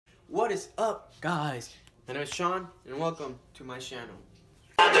What is up, guys? My name is Sean, and welcome to my channel.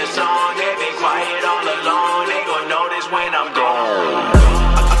 The song, they be quiet all alone. They gon' notice when I'm gone.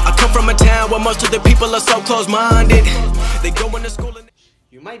 I come from a town where most of the people are so close-minded. They go into school and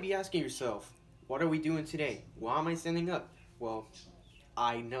You might be asking yourself, what are we doing today? Why am I standing up? Well,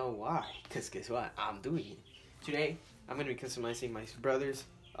 I know why. Because guess what? I'm doing it. Today, I'm going to be customizing my brother's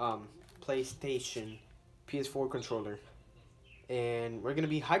PlayStation PS4 controller. And we're going to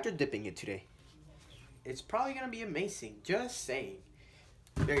be hydro-dipping it today. It's probably going to be amazing. Just saying.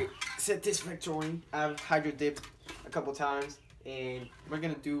 Very satisfactory. I've hydro-dipped a couple times. And we're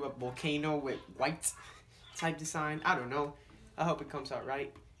going to do a volcano with white type design. I don't know. I hope it comes out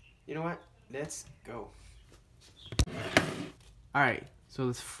right. You know what? Let's go. Alright. So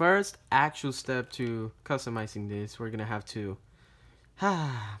the first actual step to customizing this, we're going to have to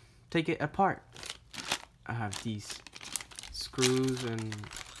take it apart. I have these screws and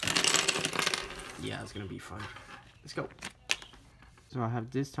yeah, it's gonna be fun. Let's go. So I have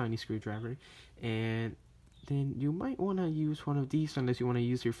this tiny screwdriver, and then you might want to use one of these unless you want to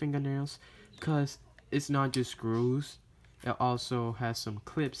use your fingernails, because it's not just screws. It also has some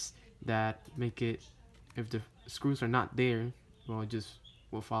clips that make it, if the screws are not there, well, it just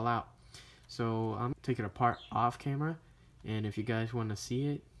will fall out. So I'm taking it apart off camera, and if you guys want to see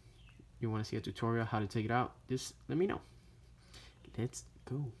it, you want to see a tutorial how to take it out, just let me know. Let's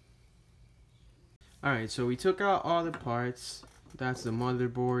go. Alright, so we took out all the parts. That's the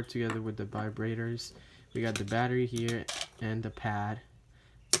motherboard together with the vibrators. We got the battery here and the pad,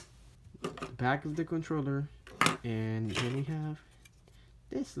 the back of the controller, and then we have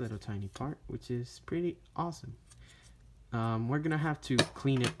this little tiny part, which is pretty awesome. We're gonna have to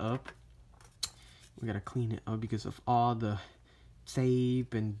clean it up. We gotta clean it up because of all the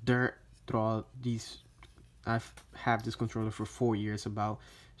tape and dirt throughout these. I've had this controller for 4 years about,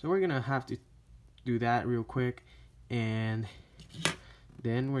 so we're gonna have to do that real quick, and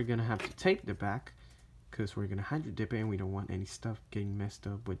then we're gonna have to tape the back because we're gonna hydro dip it and we don't want any stuff getting messed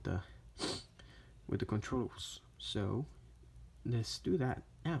up with the controls. So let's do that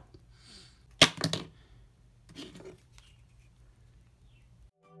now.